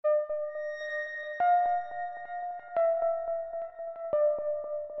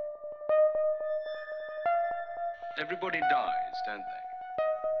Everybody dies, don't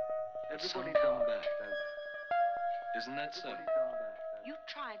they? Everybody come back, don't they? Isn't that so? You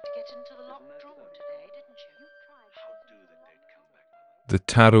tried to get into the locked drawer today, didn't you? How do the dead come back, Mother? The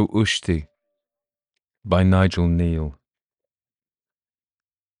Tarroo-Ushtey by Nigel Kneale.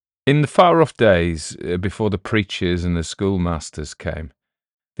 In the far-off days, before the preachers and the schoolmasters came,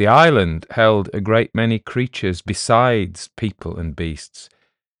 the island held a great many creatures besides people and beasts.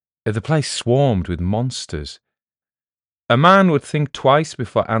 The place swarmed with monsters. A man would think twice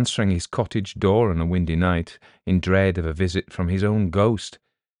before answering his cottage door on a windy night, in dread of a visit from his own ghost.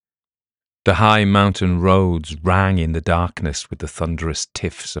 The high mountain roads rang in the darkness with the thunderous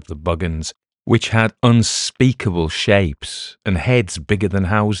tiffs of the buggans, which had unspeakable shapes and heads bigger than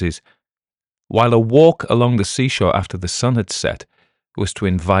houses, while a walk along the seashore after the sun had set was to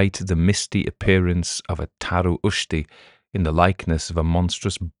invite the misty appearance of a Tarroo-Ushtey in the likeness of a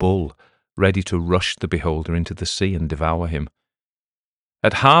monstrous bull ready to rush the beholder into the sea and devour him.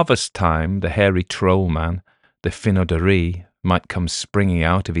 At harvest time the hairy troll-man, the Finodari, might come springing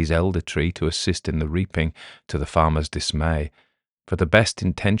out of his elder tree to assist in the reaping, to the farmer's dismay, for the best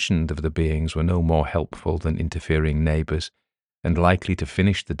intentioned of the beings were no more helpful than interfering neighbours, and likely to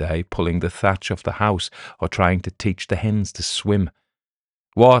finish the day pulling the thatch off the house or trying to teach the hens to swim.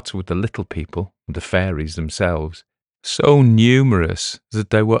 What with the little people, the fairies themselves, so numerous that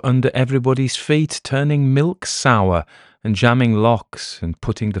they were under everybody's feet, turning milk sour and jamming locks and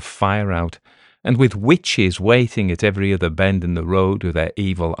putting the fire out, and with witches waiting at every other bend in the road with their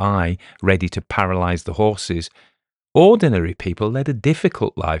evil eye ready to paralyse the horses, ordinary people led a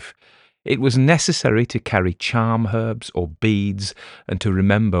difficult life. It was necessary to carry charm herbs or beads and to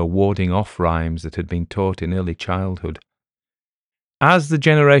remember warding off rhymes that had been taught in early childhood. As the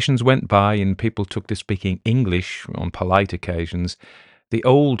generations went by and people took to speaking English on polite occasions, the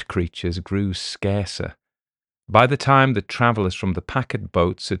old creatures grew scarcer. By the time the travellers from the packet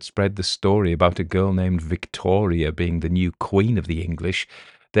boats had spread the story about a girl named Victoria being the new queen of the English,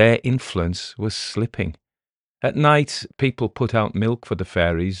 their influence was slipping. At night, people put out milk for the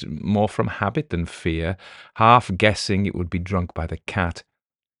fairies, more from habit than fear, half guessing it would be drunk by the cat.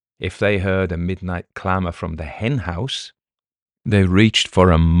 If they heard a midnight clamour from the hen house, they reached for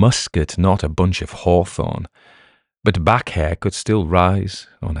a musket, not a bunch of hawthorn. But back hair could still rise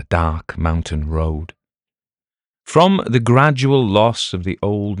on a dark mountain road. From the gradual loss of the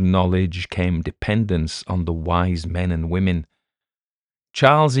old knowledge came dependence on the wise men and women.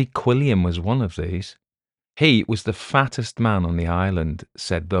 Charles E. Quilliam was one of these. He was the fattest man on the island,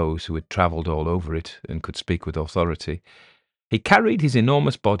 said those who had travelled all over it and could speak with authority. He carried his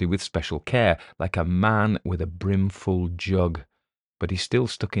enormous body with special care, like a man with a brimful jug, but he still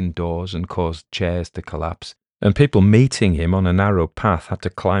stuck indoors and caused chairs to collapse, and people meeting him on a narrow path had to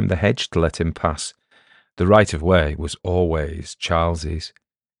climb the hedge to let him pass. The right of way was always Charles's.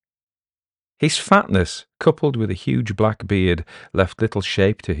 His fatness, coupled with a huge black beard, left little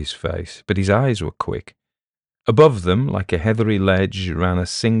shape to his face, but his eyes were quick. Above them, like a heathery ledge, ran a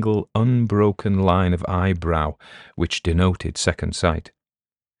single unbroken line of eyebrow, which denoted second sight.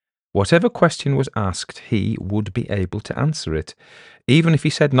 Whatever question was asked, he would be able to answer it, even if he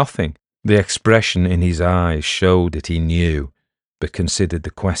said nothing. The expression in his eyes showed that he knew, but considered the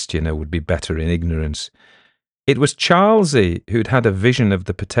questioner would be better in ignorance. It was Charlesy who'd had a vision of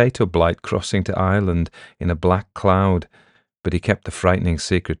the potato blight crossing to Ireland in a black cloud, but he kept the frightening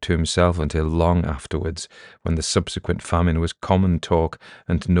secret to himself until long afterwards, when the subsequent famine was common talk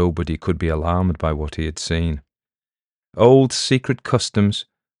and nobody could be alarmed by what he had seen. Old secret customs,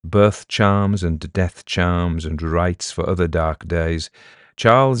 birth charms and death charms and rites for other dark days,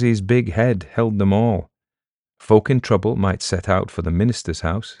 Charlesy's big head held them all. Folk in trouble might set out for the minister's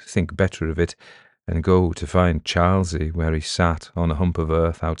house, think better of it, and go to find Charlesy where he sat on a hump of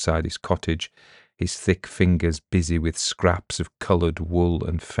earth outside his cottage, his thick fingers busy with scraps of coloured wool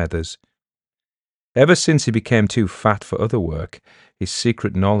and feathers. Ever since he became too fat for other work, his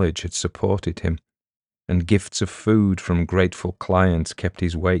secret knowledge had supported him, and gifts of food from grateful clients kept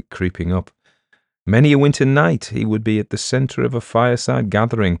his weight creeping up. Many a winter night he would be at the centre of a fireside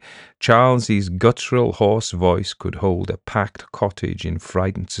gathering. Charlesy's guttural hoarse voice could hold a packed cottage in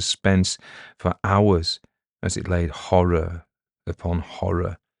frightened suspense for hours as it laid horror upon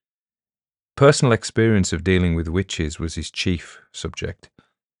horror. Personal experience of dealing with witches was his chief subject.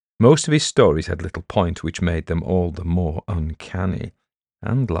 Most of his stories had little point which made them all the more uncanny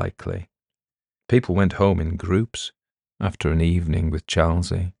and likely. People went home in groups after an evening with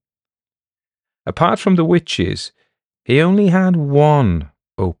Charlesy. Apart from the witches, he only had one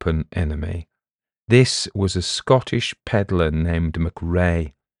open enemy. This was a Scottish pedlar named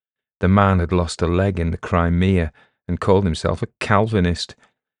MacRae. The man had lost a leg in the Crimea and called himself a Calvinist.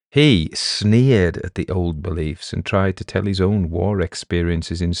 He sneered at the old beliefs and tried to tell his own war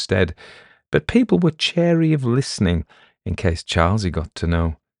experiences instead, but people were chary of listening in case Charlesy got to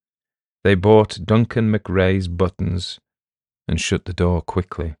know. They bought Duncan MacRae's buttons and shut the door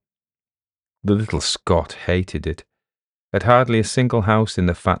quickly. The little Scot hated it. At hardly a single house in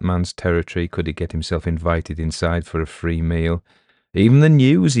the fat man's territory could he get himself invited inside for a free meal. Even the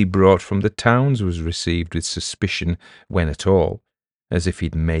news he brought from the towns was received with suspicion, when at all, as if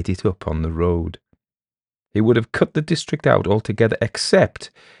he'd made it up on the road. He would have cut the district out altogether, except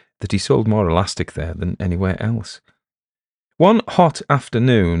that he sold more elastic there than anywhere else. One hot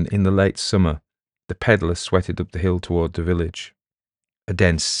afternoon in the late summer, the pedlar sweated up the hill toward the village. A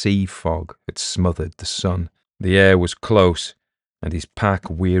dense sea fog had smothered the sun. The air was close, and his pack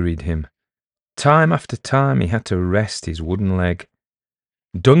wearied him. Time after time he had to rest his wooden leg.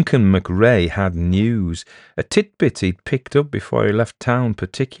 Duncan MacRae had news. A titbit he'd picked up before he left town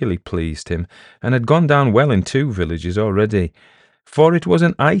particularly pleased him, and had gone down well in 2 villages already, for it was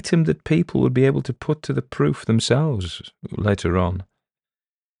an item that people would be able to put to the proof themselves later on.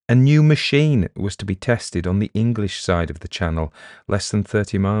 A new machine was to be tested on the English side of the channel, less than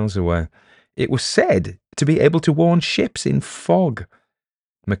 30 miles away. It was said to be able to warn ships in fog.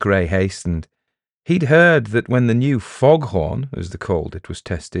 MacRae hastened. He'd heard that when the new foghorn, as they called it, was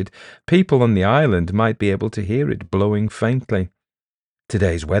tested, people on the island might be able to hear it blowing faintly.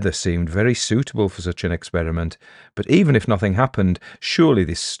 Today's weather seemed very suitable for such an experiment, but even if nothing happened, surely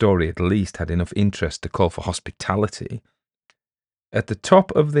this story at least had enough interest to call for hospitality. At the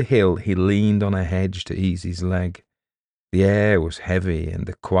top of the hill he leaned on a hedge to ease his leg. The air was heavy, and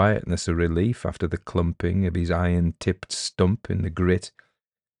the quietness a relief after the clumping of his iron-tipped stump in the grit.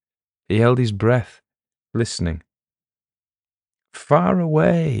 He held his breath, listening. Far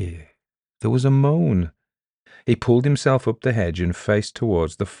away, there was a moan. He pulled himself up the hedge and faced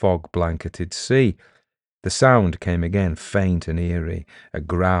towards the fog-blanketed sea. The sound came again, faint and eerie, a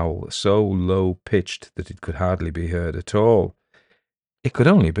growl so low-pitched that it could hardly be heard at all. It could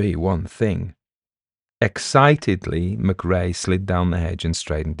only be one thing. Excitedly, MacRae slid down the hedge and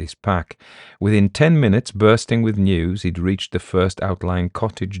straightened his pack. Within 10 minutes, bursting with news, he'd reached the first outlying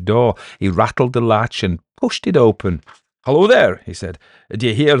cottage door. He rattled the latch and pushed it open. "Hello there," he said. "Do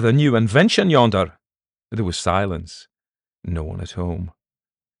you hear the new invention yonder?" There was silence. No one at home.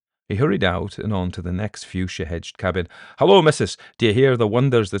 He hurried out and on to the next fuchsia-hedged cabin. "Hello, missus. Do you hear the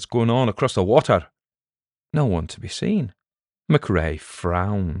wonders that's going on across the water?" No one to be seen. MacRae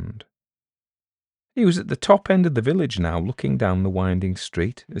frowned. He was at the top end of the village now, looking down the winding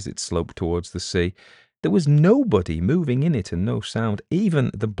street as it sloped towards the sea. There was nobody moving in it and no sound. Even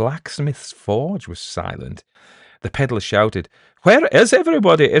the blacksmith's forge was silent. The pedlar shouted, "Where is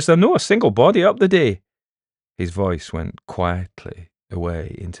everybody? Is there no a single body up the day?" His voice went quietly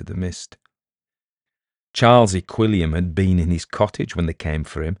away into the mist. Charlesy Quilliam had been in his cottage when they came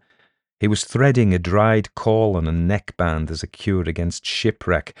for him. He was threading a dried caul on a neckband as a cure against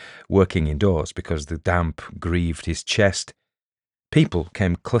shipwreck, working indoors because the damp grieved his chest. People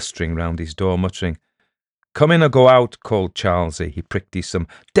came clustering round his door, muttering. "Come in or go out," called Charlesy. He pricked his thumb.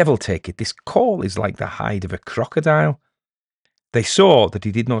 "Devil take it, this caul is like the hide of a crocodile." They saw that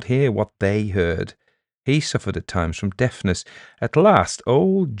he did not hear what they heard. He suffered at times from deafness. At last,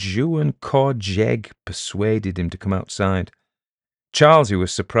 old Juan Corjeg persuaded him to come outside. Charlesy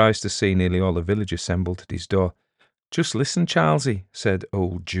was surprised to see nearly all the village assembled at his door. "Just listen, Charlesy," said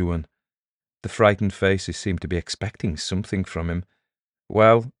old Juan. The frightened faces seemed to be expecting something from him.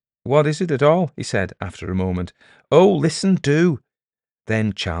 "Well, what is it at all?" he said after a moment. "Oh, listen, do."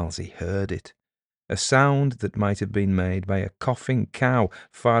 Then Charlesy heard it. A sound that might have been made by a coughing cow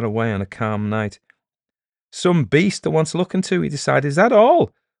far away on a calm night. "Some beast that wants looking to," he decided. "Is that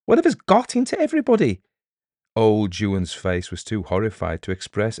all? Whatever's got into everybody?" Old Juan's face was too horrified to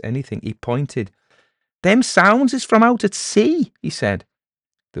express anything. He pointed. "Them sounds is from out at sea," he said.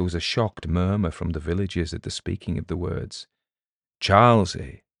 There was a shocked murmur from the villagers at the speaking of the words.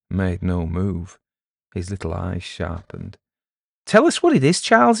 Charlesy made no move. His little eyes sharpened. "Tell us what it is,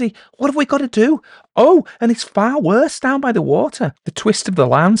 Charlesy. What have we got to do? Oh, and it's far worse down by the water. The twist of the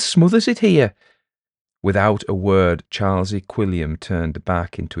land smothers it here." Without a word, Charlesy Quilliam turned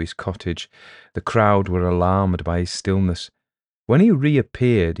back into his cottage. The crowd were alarmed by his stillness. When he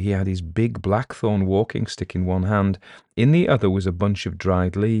reappeared, he had his big blackthorn walking stick in one hand. In the other was a bunch of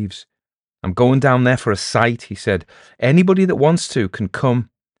dried leaves. "I'm going down there for a sight," he said. "Anybody that wants to can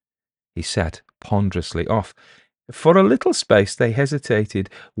come." He set ponderously off. For a little space they hesitated,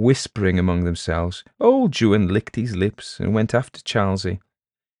 whispering among themselves. Old Juan licked his lips and went after Charlesy.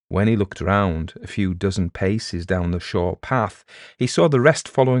 When he looked round, a few dozen paces down the shore path, he saw the rest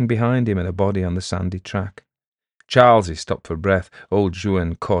following behind him in a body on the sandy track. Charlesy stopped for breath. Old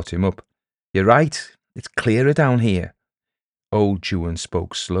Juan caught him up. "You're right. It's clearer down here." Old Juan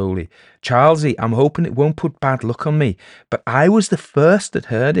spoke slowly. "Charlesy, I'm hoping it won't put bad luck on me, but I was the first that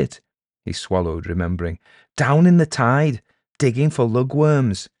heard it." He swallowed, remembering. "Down in the tide, digging for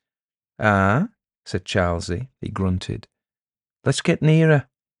lugworms." "Ah?" said Charlesy. He grunted. "Let's get nearer."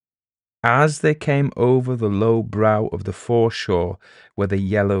 As they came over the low brow of the foreshore, where the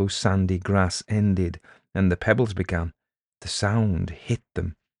yellow sandy grass ended and the pebbles began, the sound hit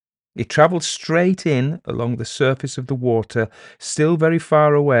them. It travelled straight in along the surface of the water, still very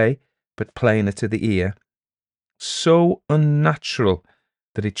far away, but plainer to the ear. So unnatural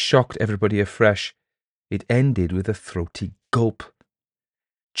that it shocked everybody afresh. It ended with a throaty gulp.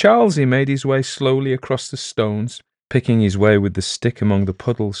 Charlesy made his way slowly across the stones, picking his way with the stick among the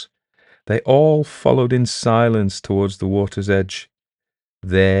puddles. They all followed in silence towards the water's edge.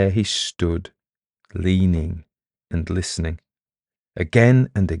 There he stood, leaning and listening.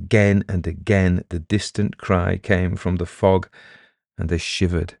 Again and again and again the distant cry came from the fog, and they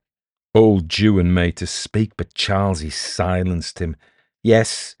shivered. Old Juan made to speak, but Charlesy silenced him.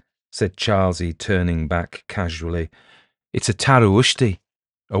 "Yes," said Charlesy, turning back casually. "It's a Tarroo-Ushtey."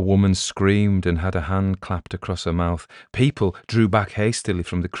 A woman screamed and had a hand clapped across her mouth. People drew back hastily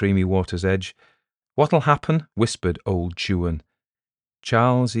from the creamy water's edge. "What'll happen?" whispered old Juan.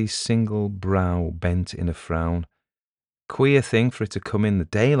 Charlesy's single brow bent in a frown. "Queer thing for it to come in the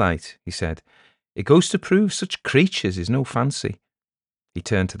daylight," he said. "It goes to prove such creatures is no fancy." He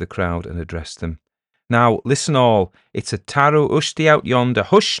turned to the crowd and addressed them. "Now, listen all. It's a Tarroo-Ushtey out yonder.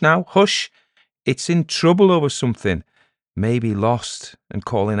 Hush now, hush. It's in trouble over something. Maybe lost and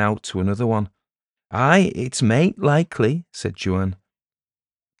calling out to another one." "Aye, it's mate likely," said Juan.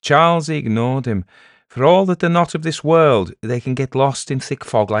 Charlesy ignored him. "For all that they're not of this world, they can get lost in thick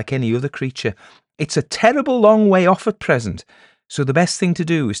fog like any other creature. It's a terrible long way off at present, so the best thing to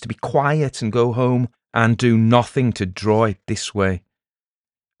do is to be quiet and go home and do nothing to draw it this way.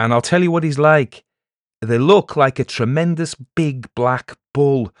 And I'll tell you what he's like. They look like a tremendous big black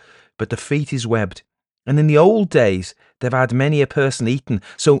bull, but the feet is webbed. And in the old days, they've had many a person eaten,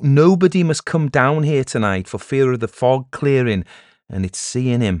 so nobody must come down here tonight for fear of the fog clearing, and it's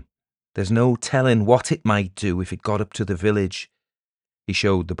seeing him. There's no telling what it might do if it got up to the village." He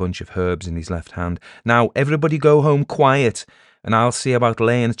showed the bunch of herbs in his left hand. "Now, everybody go home quiet, and I'll see about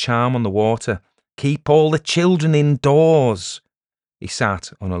laying a charm on the water. Keep all the children indoors." He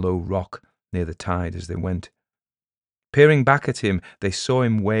sat on a low rock near the tide as they went. Peering back at him, they saw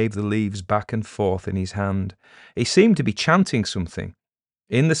him wave the leaves back and forth in his hand. He seemed to be chanting something.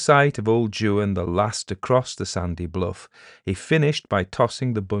 In the sight of old Juan, the last across the sandy bluff, he finished by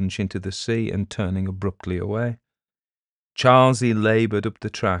tossing the bunch into the sea and turning abruptly away. Charlesy laboured up the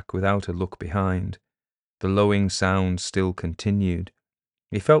track without a look behind. The lowing sound still continued.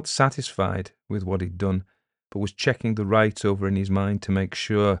 He felt satisfied with what he'd done, but was checking the rights over in his mind to make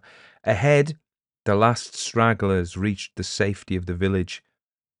sure. Ahead, the last stragglers reached the safety of the village.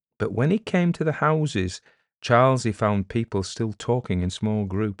 But when he came to the houses, Charlesy found people still talking in small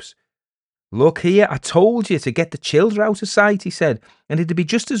groups. "Look here, I told you to get the children out of sight," he said, "and it'd be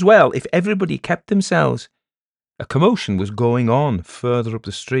just as well if everybody kept themselves." A commotion was going on further up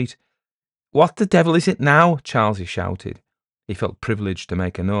the street. "What the devil is it now?" Charlesy shouted. He felt privileged to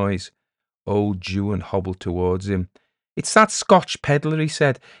make a noise. Old Juan hobbled towards him. "It's that Scotch peddler," he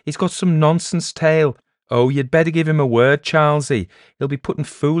said. "He's got some nonsense tale. Oh, you'd better give him a word, Charlesy. He'll be putting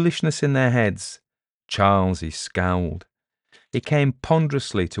foolishness in their heads." Charlesy scowled. He came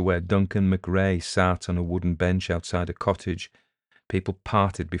ponderously to where Duncan McRae sat on a wooden bench outside a cottage. People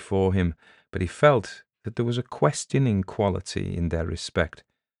parted before him, but he felt that there was a questioning quality in their respect.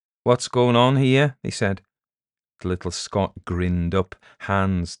 "What's going on here?" he said. The little Scot grinned up,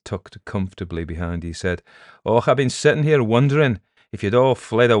 hands tucked comfortably behind his head. "Och, I've been sitting here wondering if you'd all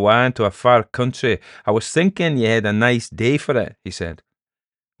fled away into a far country. I was thinking you had a nice day for it," he said.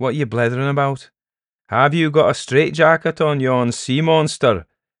 "What are you blethering about? Have you got a straitjacket on yon sea monster?"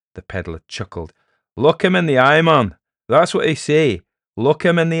 The pedlar chuckled. "Look him in the eye, man. That's what I say. Look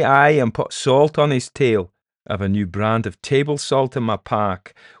him in the eye and put salt on his tail. I've a new brand of table salt in my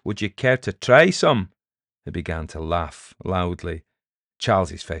pack. Would you care to try some?" They began to laugh loudly.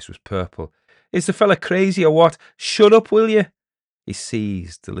 Charlesy's face was purple. "Is the fella crazy or what? Shut up, will you?" He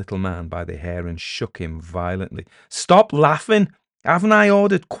seized the little man by the hair and shook him violently. "Stop laughing! Haven't I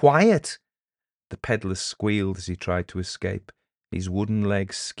ordered quiet?" The pedlar squealed as he tried to escape. His wooden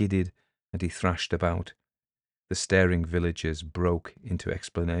legs skidded and he thrashed about. The staring villagers broke into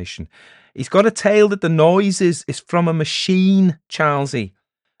explanation. "He's got a tale that the noise is from a machine, Charlesy.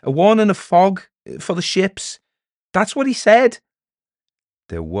 A warning of fog for the ships. That's what he said."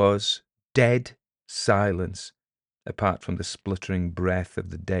 There was dead silence, apart from the spluttering breath of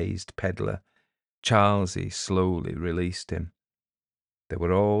the dazed peddler. Charlesy slowly released him. They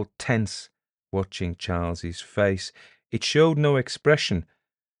were all tense, watching Charlesy's face. It showed no expression.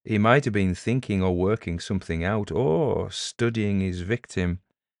 He might have been thinking or working something out, or studying his victim,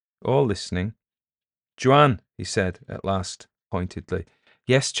 or listening. "Joanne," he said at last, pointedly.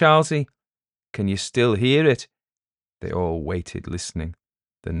 "Yes, Charlesy? Can you still hear it?" They all waited, listening.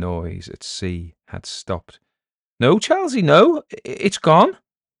 The noise at sea had stopped. "No, Charlesy, no. It's gone."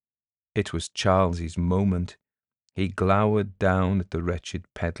 It was Charlesy's moment. He glowered down at the wretched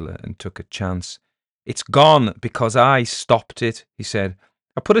peddler and took a chance. "It's gone because I stopped it," he said.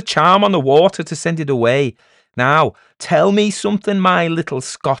 "I put a charm on the water to send it away. Now, tell me something, my little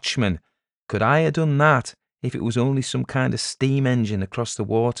Scotchman. Could I have done that if it was only some kind of steam engine across the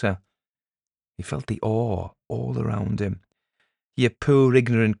water?" He felt the awe all around him. "You poor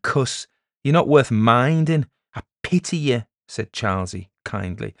ignorant cuss. You're not worth minding. I pity you," said Charlesy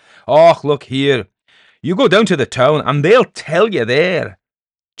kindly. "Oh, look here. You go down to the town and they'll tell you there."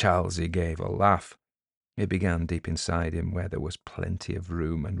 Charlesy gave a laugh. It began deep inside him, where there was plenty of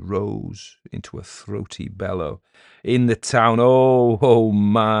room, and rose into a throaty bellow. "In the town, oh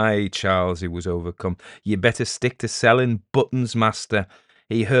my!" Charlesy was overcome. "You better stick to selling buttons, master."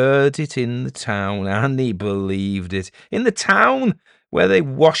 He heard it in the town, and he believed it. In the town, where they're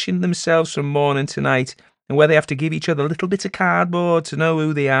washing themselves from morning to night, and where they have to give each other little bits of cardboard to know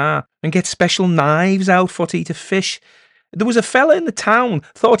who they are, and get special knives out for to eat a fish. There was a fella in the town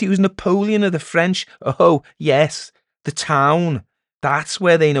thought he was Napoleon of the French. Oh, yes, the town. That's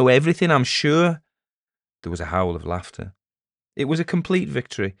where they know everything, I'm sure. There was a howl of laughter. It was a complete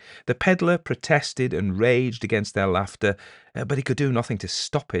victory. The peddler protested and raged against their laughter, but he could do nothing to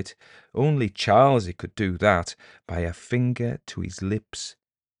stop it. Only Charlesy could do that, by a finger to his lips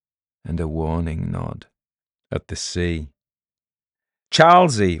and a warning nod. At the sea.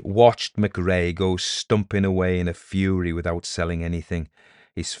 Charlesy watched McRae go stumping away in a fury without selling anything.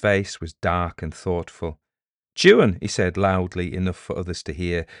 His face was dark and thoughtful. "Juan," he said loudly enough for others to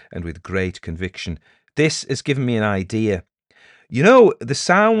hear, and with great conviction, "this has given me an idea. You know, the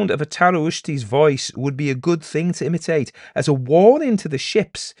sound of a Tarroo-Ushtey's voice would be a good thing to imitate, as a warning to the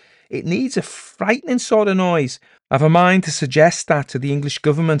ships. It needs a frightening sort of noise. I've a mind to suggest that to the English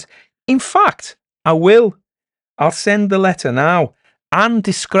government. In fact, I will. I'll send the letter now, and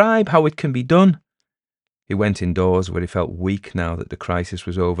describe how it can be done." He went indoors, where he felt weak now that the crisis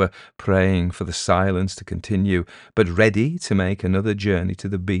was over, praying for the silence to continue, but ready to make another journey to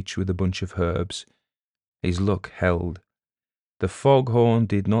the beach with a bunch of herbs. His luck held. The foghorn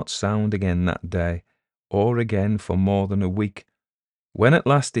did not sound again that day, or again for more than a week. When at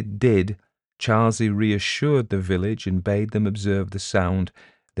last it did, Charlesy reassured the village and bade them observe the sound.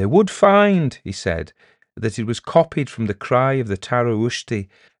 They would find, he said, that it was copied from the cry of the Tarroo-Ushtey,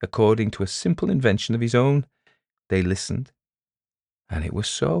 according to a simple invention of his own. They listened, and it was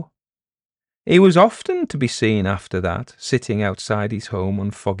so. He was often to be seen after that, sitting outside his home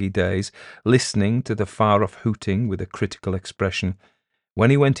on foggy days, listening to the far-off hooting with a critical expression. When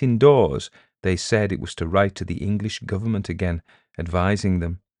he went indoors, they said it was to write to the English government again, advising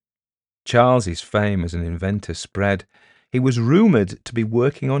them. Charlesy's fame as an inventor spread. He was rumoured to be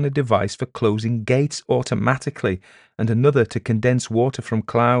working on a device for closing gates automatically, and another to condense water from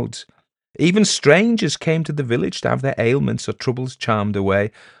clouds. Even strangers came to the village to have their ailments or troubles charmed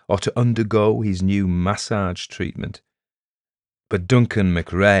away, or to undergo his new massage treatment. But Duncan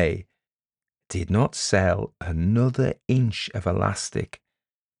McRae did not sell another inch of elastic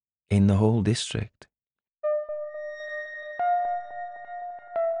in the whole district.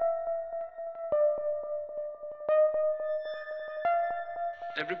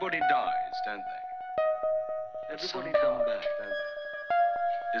 Everybody dies, don't they? Everybody come back, don't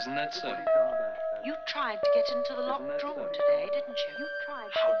they? Isn't that so? You tried to get into the locked drawer today, didn't you?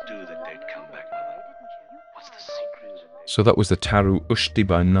 How do the dead come back, Mother? What's the secret? So that was the Tarroo-Ushtey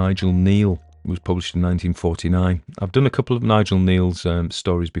by Nigel Kneale. It was published in 1949. I've done a couple of Nigel Kneale's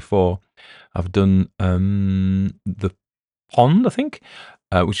stories before. I've done The Pond, I think,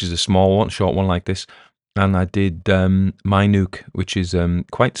 which is a small one, short one like this. And I did Minuk, which is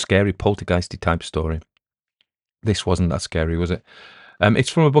quite scary, poltergeisty type story. This wasn't that scary, was it?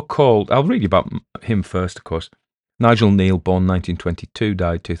 It's from a book called, I'll read you about him first, of course. Nigel Kneale, born 1922,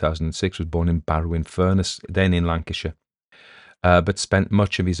 died 2006, was born in Barrow-in-Furness, then in Lancashire. but spent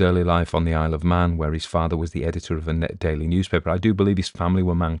much of his early life on the Isle of Man, where his father was the editor of a daily newspaper. I do believe his family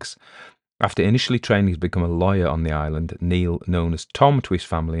were Manx. After initially training to become a lawyer on the island, Kneale, known as Tom to his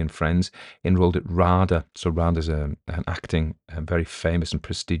family and friends, enrolled at RADA. So RADA is an acting, very famous and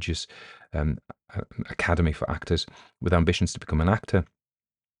prestigious academy for actors with ambitions to become an actor.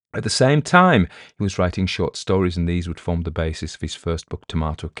 At the same time, he was writing short stories, and these would form the basis of his first book,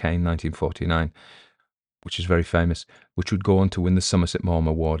 Tomato Cane, 1949, which is very famous, which would go on to win the Somerset Maugham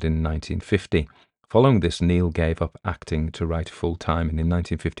Award in 1950. Following this, Kneale gave up acting to write full-time, and in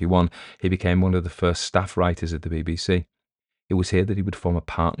 1951 he became one of the first staff writers at the BBC. It was here that he would form a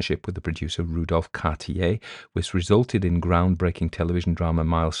partnership with the producer Rudolph Cartier, which resulted in groundbreaking television drama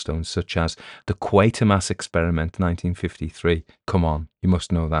milestones such as The Quatermass Experiment, 1953. Come on, you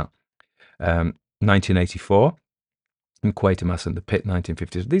must know that. 1984, and Quatermass and the Pit,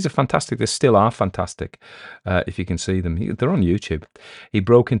 1950s. These are fantastic. They still are fantastic, if you can see them. They're on YouTube. He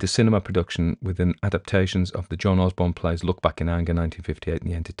broke into cinema production within adaptations of the John Osborne plays Look Back in Anger, 1958,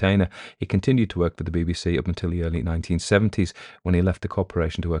 and The Entertainer. He continued to work for the BBC up until the early 1970s, when he left the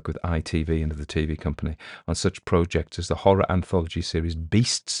corporation to work with ITV and the TV company on such projects as the horror anthology series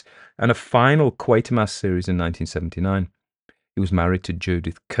Beasts and a final Quatermass series in 1979. He was married to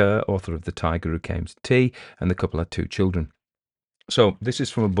Judith Kerr, author of The Tiger Who Came to Tea, and the couple had 2 children. So this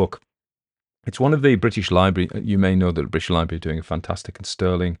is from a book. It's one of the British Library. You may know that the British Library are doing a fantastic and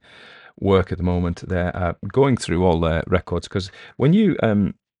sterling work at the moment. They're going through all their records, because when you,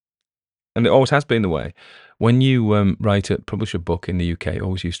 and it always has been the way, when you publish a book in the UK, it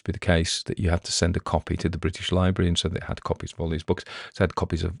always used to be the case that you had to send a copy to the British Library, and so they had copies of all these books. So they had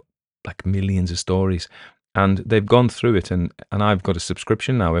copies of like millions of stories. And they've gone through it, and I've got a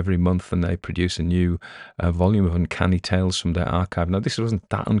subscription now every month, and they produce a new volume of Uncanny Tales from their archive. Now, this wasn't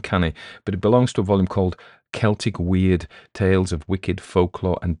that uncanny, but it belongs to a volume called Celtic Weird Tales of Wicked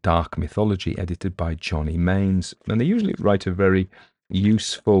Folklore and Dark Mythology, edited by Johnny Mains. And they usually write a very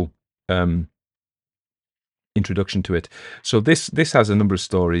useful introduction to it. So this has a number of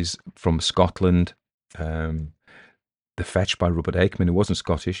stories from Scotland, The Fetch by Robert Aikman, who wasn't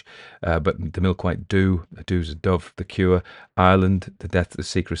Scottish, but The Milk-White Dew, A Dew's a Dove, The Cure, Ireland, The Death of the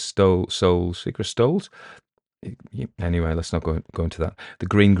Secret Souls, Secret Stoles? Anyway, let's not go into that. The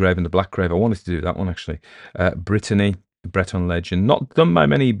Green Grave and the Black Grave, I wanted to do that one actually. Brittany, Breton Legend, not done by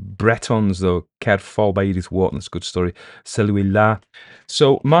many Bretons though. Cer Fall by Edith Wharton, that's a good story. Celui-La.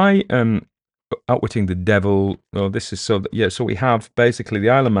 So my Outwitting the Devil. Oh, this is so we have basically the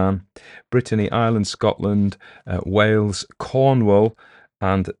Isle of Man, Brittany, Ireland, Scotland, Wales, Cornwall,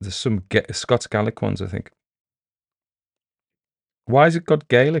 and there's some Scots Gaelic ones, I think. Why has it got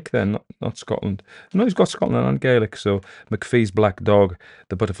Gaelic then, not Scotland? No, he's got Scotland and Gaelic. So McPhee's Black Dog,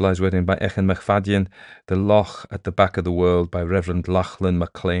 The Butterfly's Wedding by Echen McFadyen, The Loch at the Back of the World by Reverend Lachlan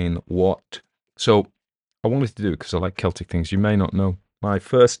MacLean Watt. So I wanted to do it because I like Celtic things. You may not know, my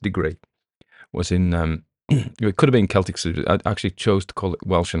first degree was in, it could have been Celtic studies. I actually chose to call it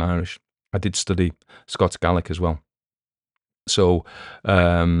Welsh and Irish. I did study Scots Gaelic as well. So,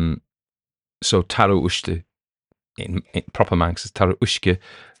 Tarroo-Ushtey, in proper Manx, is Tarroo-Ushtey,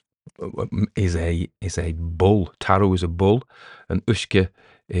 is a bull. Tarroo is a bull, and Ushke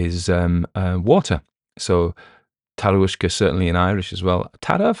is water. So Tarroo-Ushtey certainly in Irish as well.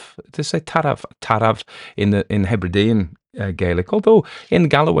 Tarav, to say Tarav in Hebridean Gaelic, although in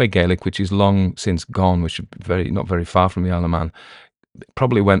Galloway Gaelic, which is long since gone, which is not very far from the Isle of Man,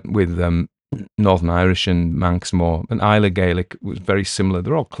 probably went with Northern Irish and Manx more. And Isle Gaelic was very similar.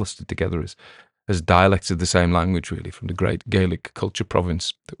 They're all clustered together as dialects of the same language, really, from the great Gaelic culture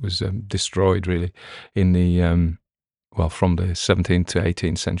province that was destroyed, really, in the from the 17th to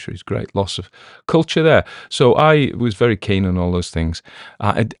 18th centuries. Great loss of culture there. So I was very keen on all those things.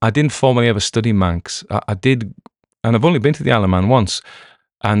 I didn't formally ever study Manx. I did, and I've only been to the Isle of Man once.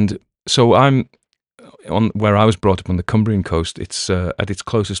 And so I'm on where I was brought up on the Cumbrian coast. It's at its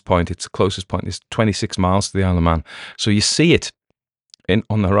closest point. Its closest point is 26 miles to the Isle of Man. So you see it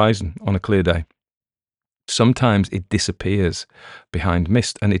on the horizon on a clear day. Sometimes it disappears behind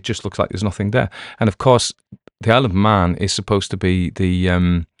mist, and it just looks like there's nothing there. And of course, the Isle of Man is supposed to be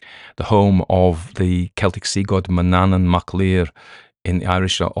the home of the Celtic sea god Manannan Maclir in the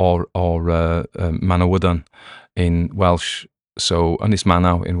Irish, or Manawyddan in Welsh. So, and it's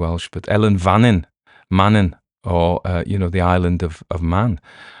Manaw in Welsh, but Ellen Vannin, or the island of Man,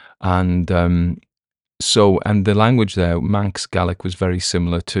 and so the language there, Manx Gaelic, was very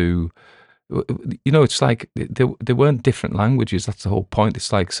similar to It's like there weren't different languages. That's the whole point.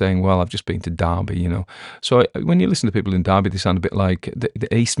 It's like saying, well, I've just been to Derby. So when you listen to people in Derby, they sound a bit like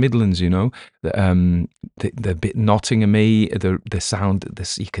the East Midlands. The bit Nottingham-y, the sound,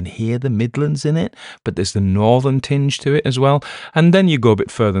 you can hear the Midlands in it, but there's the northern tinge to it as well. And then you go a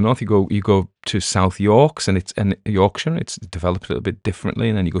bit further north. You go to South Yorks and Yorkshire. It's developed a little bit differently,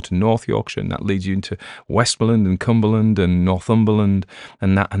 and then you go to North Yorkshire, and that leads you into Westmoreland and Cumberland and Northumberland,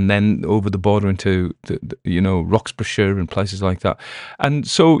 and then over the border into Roxburghshire and places like that. And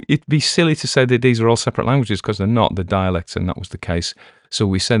so it'd be silly to say that these are all separate languages, because they're not. The dialects, and that was the case. So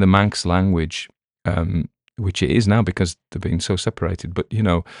we say the Manx language, which it is now because they've been so separated. But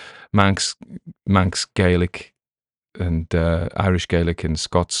Manx Gaelic and Irish Gaelic and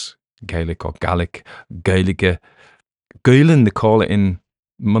Scots Gaelic or Gaelic, Gaelige, Gaelan they call it in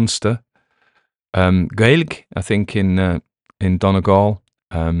Munster. Gaelic, I think, in Donegal.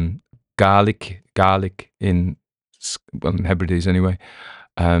 Gaelic in Hebrides anyway.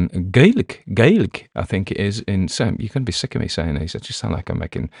 Gaelic, I think it is in Sam. You can be sick of me saying these. I just sound like I'm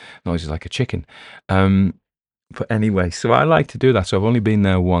making noises like a chicken. But anyway, so I like to do that. So I've only been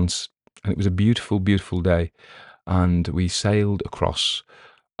there once, and it was a beautiful, beautiful day. And we sailed across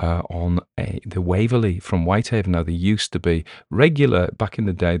on the Waverley from Whitehaven. Now, there used to be back in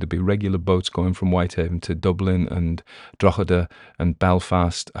the day, there'd be regular boats going from Whitehaven to Dublin and Drogheda and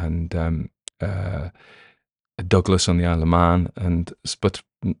Belfast and Douglas on the Isle of Man, but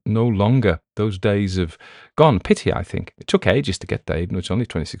no longer. Those days have gone. Pity, I think. It took ages to get there, even though it's only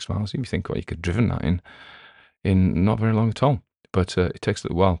 26 miles. You think, well, you could have driven that in not very long at all. But it takes a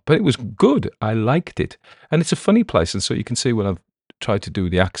little while. But it was good. I liked it. And it's a funny place, and so you can see what I've tried to do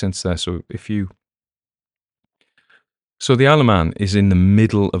with the accents there. So the Isle of Man is in the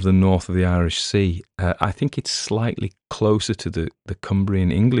middle of the north of the Irish Sea. I think it's slightly closer to the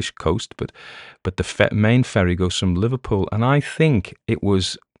Cumbrian English coast, but the main ferry goes from Liverpool, and I think it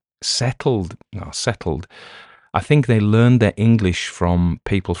was settled. I think they learned their English from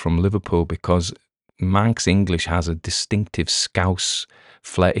people from Liverpool, because Manx English has a distinctive Scouse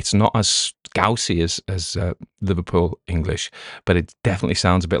flair. It's not as Scousey as Liverpool English, but it definitely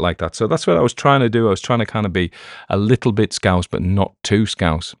sounds a bit like that. So that's what I was trying to do. I was trying to kind of be a little bit Scouse, but not too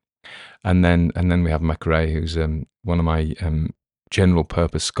Scouse. And then we have McRae, who's one of my general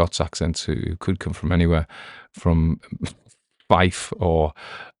purpose Scots accents, who could come from anywhere, from Fife or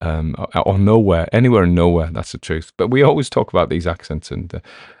nowhere, anywhere and nowhere. That's the truth. But we always talk about these accents, and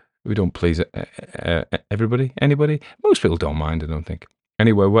we don't please anybody. Most people don't mind, I don't think.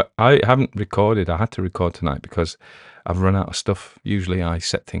 Anyway, I haven't recorded. I had to record tonight because I've run out of stuff. Usually I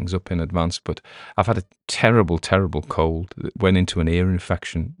set things up in advance, but I've had a terrible, terrible cold that went into an ear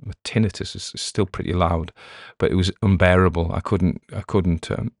infection. My tinnitus is still pretty loud, but it was unbearable. I couldn't.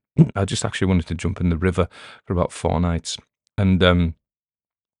 I just actually wanted to jump in the river for about 4 nights, and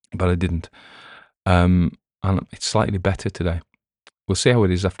but I didn't. And it's slightly better today. We'll see how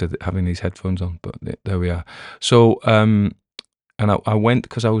it is after having these headphones on, but there we are. So, and I went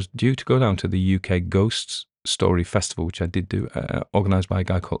because I was due to go down to the UK Ghosts Story Festival, which I did do, organised by a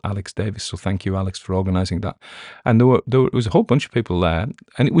guy called Alex Davis. So thank you, Alex, for organising that. And there was a whole bunch of people there,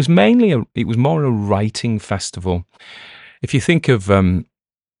 and it was more a writing festival. If you think of the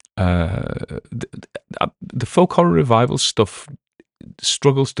folk horror revival stuff,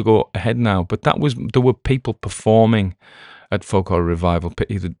 struggles to go ahead now, but there were people performing at folk horror revival,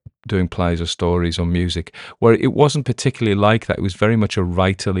 either doing plays or stories or music, where it wasn't particularly like that. It was very much a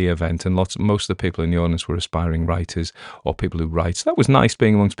writerly event, and most of the people in the audience were aspiring writers or people who write. So that was nice,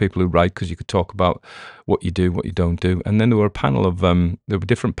 being amongst people who write, because you could talk about what you do, what you don't do. And then there were a panel of there were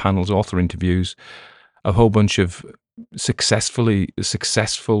different panels, author interviews, a whole bunch of successful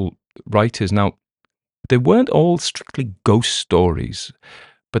writers. Now, they weren't all strictly ghost stories,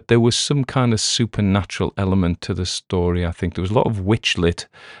 but there was some kind of supernatural element to the story. I think there was a lot of witch lit.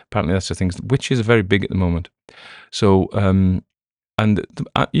 Apparently, that's the thing. Witches are very big at the moment. So, it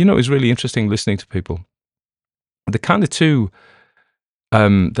was really interesting listening to people. The kind of two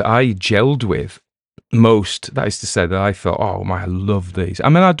that I gelled with most, that is to say, that I thought, oh my, I love these. I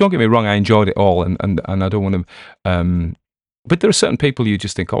mean, don't get me wrong, I enjoyed it all, and I don't want to. But there are certain people you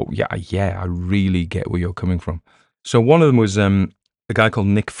just think, oh yeah, I really get where you're coming from. So one of them was a guy called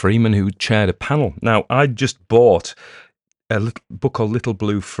Nick Freeman, who chaired a panel. Now, I just bought a book called Little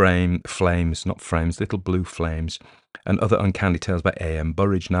Blue Flames, Little Blue Flames, and Other Uncanny Tales by A.M.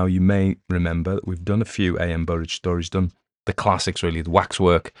 Burridge. Now, you may remember that we've done a few A.M. Burridge stories, done the classics, really, the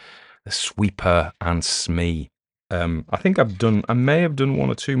Waxwork, the Sweeper, and Smee. I may have done 1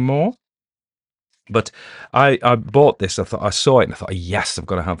 or 2 more, but I bought this. I saw it, and I thought, yes, I've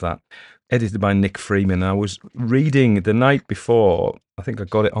got to have that. edited by Nick Freeman. I was reading the night before. I think I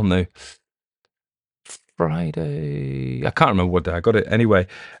got it on the Friday. I can't remember what day I got it anyway.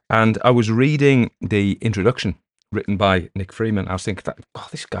 And I was reading the introduction written by Nick Freeman. I was thinking,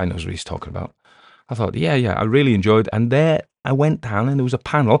 this guy knows what he's talking about. I thought, yeah, I really enjoyed. And there I went down, and there was a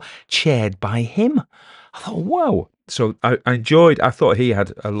panel chaired by him. I thought, wow. So I enjoyed. I thought he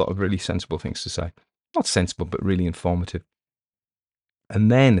had a lot of really sensible things to say. Not sensible, but really informative.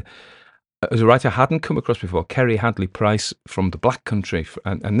 And then, as a writer I hadn't come across before, Kerry Hadley Price from the Black Country,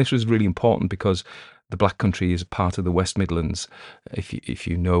 and this was really important because the Black Country is part of the West Midlands. If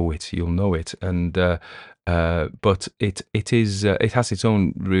you know it, you'll know it, and but it has its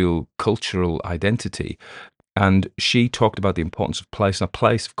own real cultural identity. And she talked about the importance of place. Now,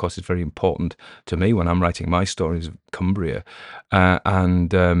 place, of course, is very important to me when I'm writing my stories of Cumbria,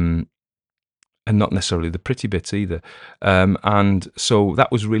 and not necessarily the pretty bits either. And so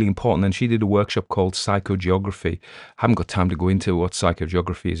that was really important. And she did a workshop called Psychogeography. I haven't got time to go into what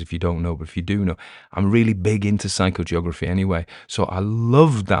psychogeography is if you don't know, but if you do know, I'm really big into psychogeography anyway. So I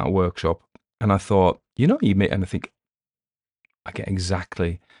loved that workshop. And I thought, and I think, I get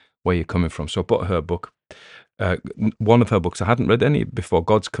exactly where you're coming from. So I bought her book. One of her books, I hadn't read any before,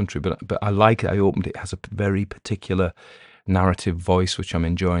 God's Country, but I like it. I opened it. It has a very particular narrative voice, which I'm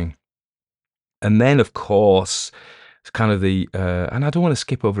enjoying. And then, of course, it's kind of and I don't want to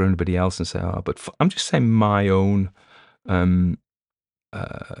skip over anybody else and say, but I'm just saying my own,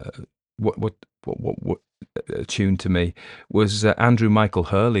 what tuned to me was Andrew Michael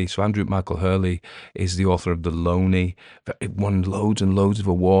Hurley. So Andrew Michael Hurley is the author of The Lonely. It won loads and loads of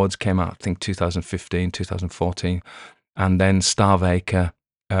awards, came out, I think, 2015, 2014. And then Starvacre,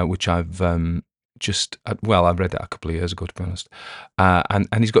 which I've I read that a couple of years ago, to be honest. And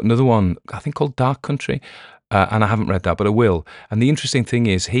he's got another one, I think, called Dark Country, and I haven't read that, but I will. And the interesting thing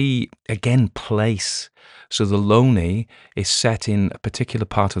is, he, again, place. So The Lonely is set in a particular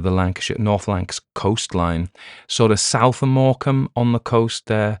part of the Lancashire, North Lancs coastline, sort of south of Morecambe on the coast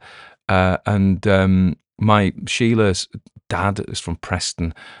there. And my Sheila's dad is from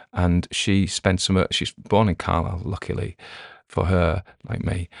Preston, and she spent she's born in Carlisle, luckily for her, like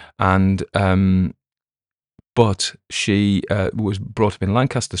me, and but she was brought up in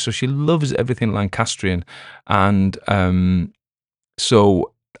Lancaster, so she loves everything Lancastrian, and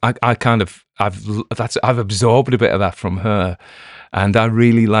so I kind of I've absorbed a bit of that from her, and I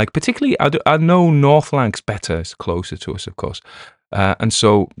really like, particularly I know North Lancs better; it's closer to us, of course, and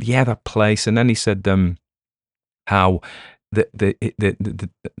so that place. And then he said how the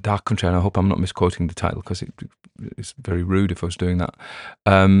Dark Country, and I hope I'm not misquoting the title because it's very rude if I was doing that,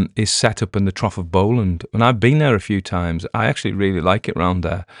 is set up in the Trough of Bowland. And I've been there a few times. I actually really like it around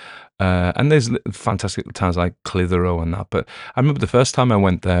there. And there's fantastic towns like Clitheroe and that. But I remember the first time I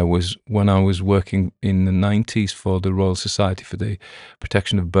went there was when I was working in the 90s for the Royal Society for the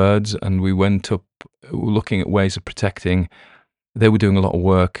Protection of Birds. And we went up looking at ways of protecting. They were doing a lot of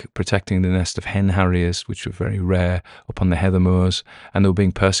work protecting the nest of hen harriers, which were very rare up on the heather moors, and they were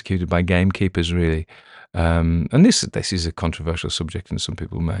being persecuted by gamekeepers, really. And this is a controversial subject, and some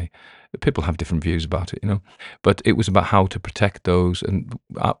people have different views about it, But it was about how to protect those, and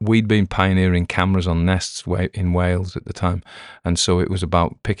we'd been pioneering cameras on nests in Wales at the time, and so it was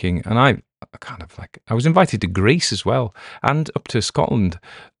about picking. And I was invited to Greece as well, and up to Scotland,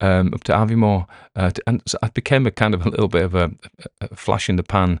 up to Aviemore, and so I became a kind of a little bit of a flash in the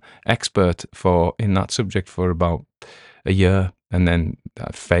pan expert in that subject for about a year, and then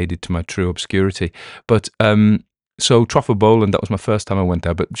that faded to my true obscurity. But so Trough of Bowland, that was my first time I went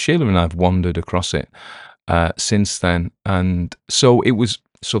there, but Sheila and I have wandered across it since then, and so it was.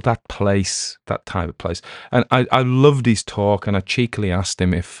 So that place, that type of place, and I loved his talk, and I cheekily asked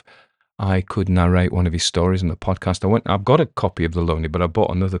him if I could narrate one of his stories in the podcast. I've got a copy of The Lonely, but I bought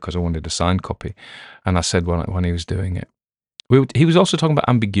another because I wanted a signed copy. And I said when he was doing it, he was also talking about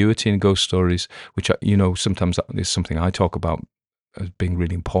ambiguity in ghost stories, which, sometimes is something I talk about as being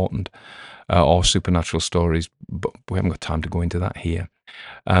really important, or supernatural stories, but we haven't got time to go into that here.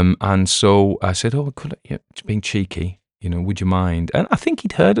 And so I said, being cheeky, would you mind? And I think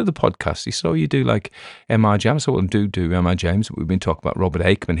he'd heard of the podcast. He said, you do like M.R. James? I said, well, do M.R. James. We've been talking about Robert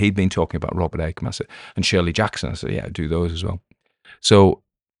Aikman. He'd been talking about Robert Aikman. I said, and Shirley Jackson. I said, yeah, do those as well. So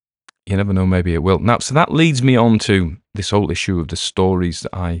you never know, maybe it will. Now, so that leads me on to this whole issue of the stories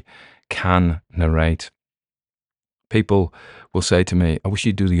that I can narrate. People will say to me, I wish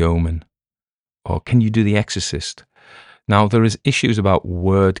you'd do The Omen, or can you do The Exorcist? Now, there is issues about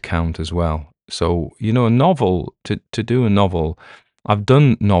word count as well. So, a novel, to do a novel, I've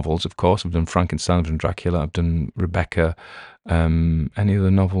done novels, of course. I've done Frankenstein, I've done Dracula, I've done Rebecca, any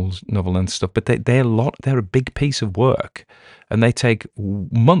other novel and stuff. But they're a big piece of work, and they take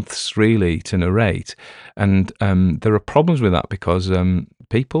months really to narrate. And there are problems with that because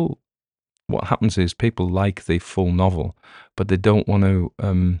people. What happens is people like the full novel, but they don't want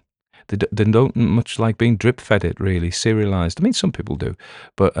to. They don't much like being drip fed it really serialized. I mean, some people do,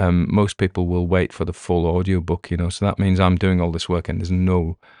 but most people will wait for the full audiobook. So that means I'm doing all this work and there's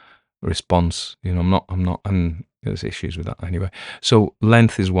no response. I'm not, and there's issues with that anyway. So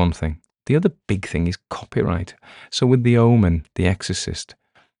length is one thing. The other big thing is copyright. So with The Omen, The Exorcist,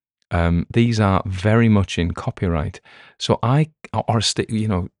 these are very much in copyright. So let's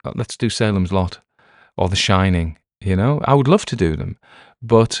do Salem's Lot or The Shining. I would love to do them,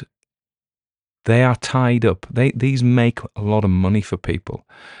 but they are tied up. These make a lot of money for people.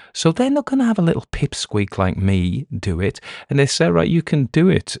 So they're not going to have a little pipsqueak like me do it. And they say, right, you can do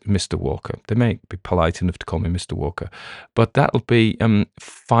it, Mr. Walker. They may be polite enough to call me Mr. Walker. But that'll be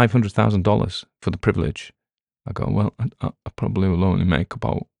 $500,000 for the privilege. I go, well, I probably will only make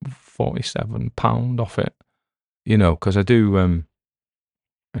about £47 off it. Because I do...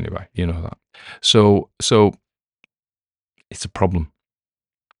 anyway, you know that. So it's a problem.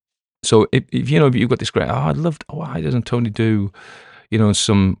 So if you've got this great, why doesn't Tony do,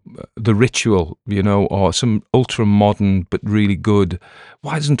 some The Ritual, or some ultra modern but really good?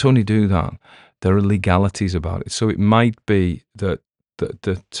 Why doesn't Tony do that? There are legalities about it. So it might be that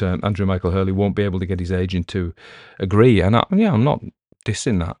Andrew Michael Hurley won't be able to get his agent to agree. And I'm not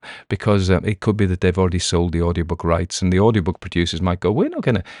dissing that, because it could be that they've already sold the audiobook rights, and the audiobook producers might go, we're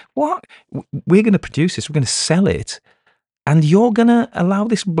going to produce this, we're going to sell it, and you're going to allow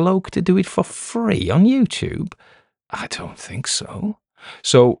this bloke to do it for free on YouTube? I don't think so.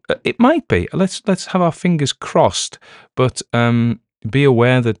 So it might be. Let's have our fingers crossed, but be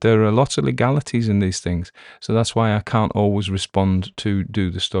aware that there are lots of legalities in these things. So that's why I can't always respond to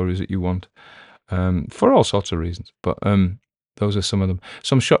do the stories that you want, for all sorts of reasons. But those are some of them.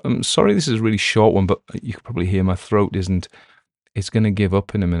 So I'm sorry this is a really short one, but you can probably hear my throat it's going to give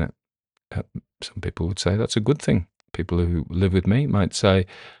up in a minute. Some people would say that's a good thing. People who live with me might say,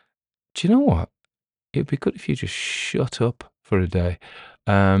 do you know what? It'd be good if you just shut up for a day.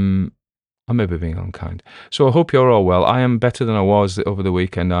 I may be being unkind. So I hope you're all well. I am better than I was over the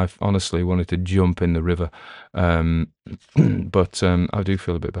weekend. I've honestly wanted to jump in the river. But I do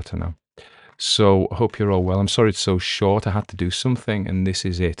feel a bit better now. So I hope you're all well. I'm sorry it's so short. I had to do something, and this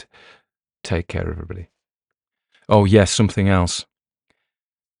is it. Take care, everybody. Oh, yes, something else.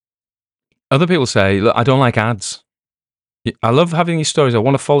 Other people say, look, I don't like ads. I love having these stories. I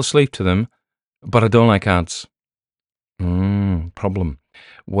want to fall asleep to them, but I don't like ads. Problem.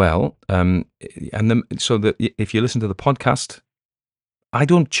 Well, so that if you listen to the podcast, I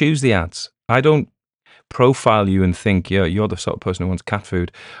don't choose the ads. I don't profile you and think, yeah, you're the sort of person who wants cat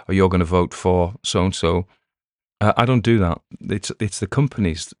food, or you're going to vote for so-and-so. I don't do that. It's the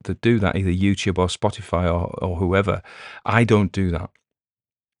companies that do that, either YouTube or Spotify or whoever. I don't do that.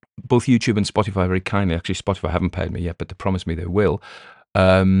 Both YouTube and Spotify very kindly, actually Spotify haven't paid me yet, but they promised me they will.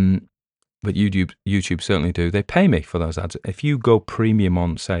 But YouTube certainly do. They pay me for those ads. If you go premium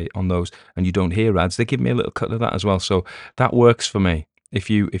on those and you don't hear ads, they give me a little cut of that as well. So that works for me. If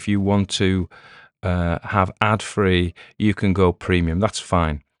you want to have ad free, you can go premium. That's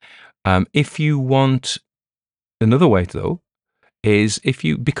fine. If you want another way though, is if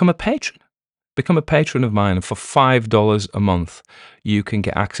you become a patron. Become a patron of mine, and for $5 a month, you can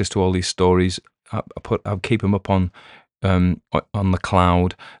get access to all these stories. I'll keep them up on the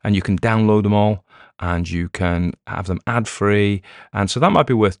cloud, and you can download them all, and you can have them ad free. And so that might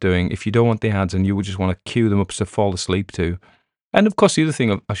be worth doing if you don't want the ads and you would just want to queue them up to fall asleep to. And of course, the other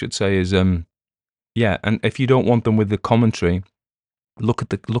thing I should say is, and if you don't want them with the commentary, look at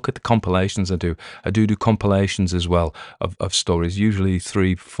the compilations I do. I do compilations as well of stories, usually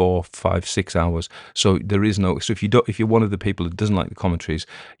 3, 4, 5, 6 hours. So there is no. So if you're one of the people that doesn't like the commentaries,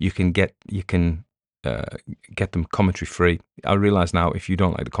 you can get them commentary free. I realize now if you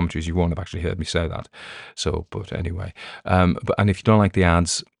don't like the commentaries, you won't have actually heard me say that. So, but anyway, and if you don't like the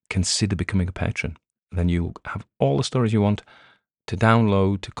ads, consider becoming a patron. Then you'll have all the stories you want to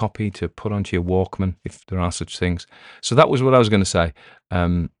download, to copy, to put onto your Walkman, if there are such things. So that was what I was going to say.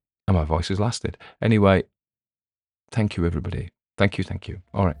 And my voice has lasted. Anyway, thank you, everybody. Thank you.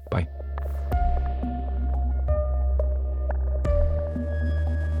 All right, bye.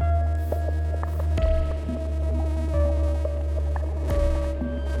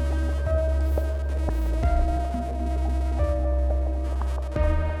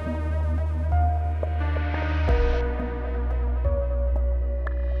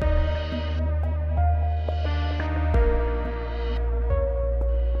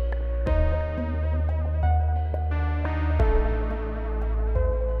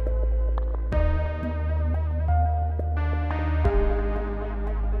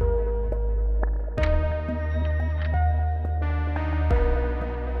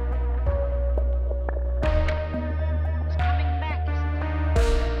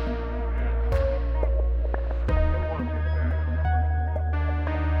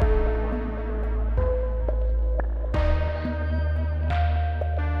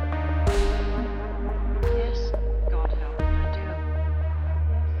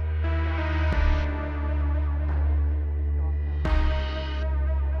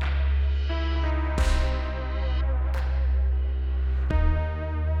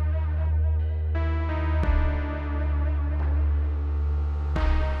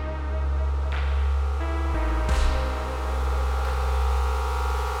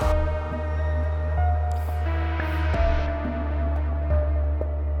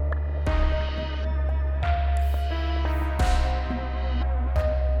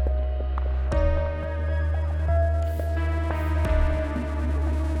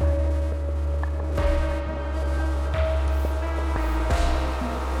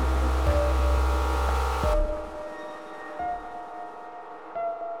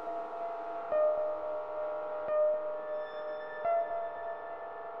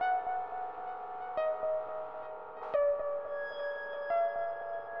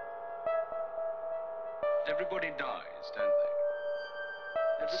 Everybody dies, don't they?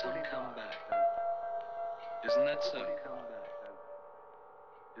 But some come back. Isn't that so?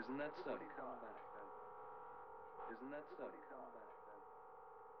 Isn't that so? Isn't that so?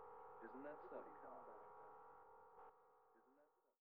 Isn't that so?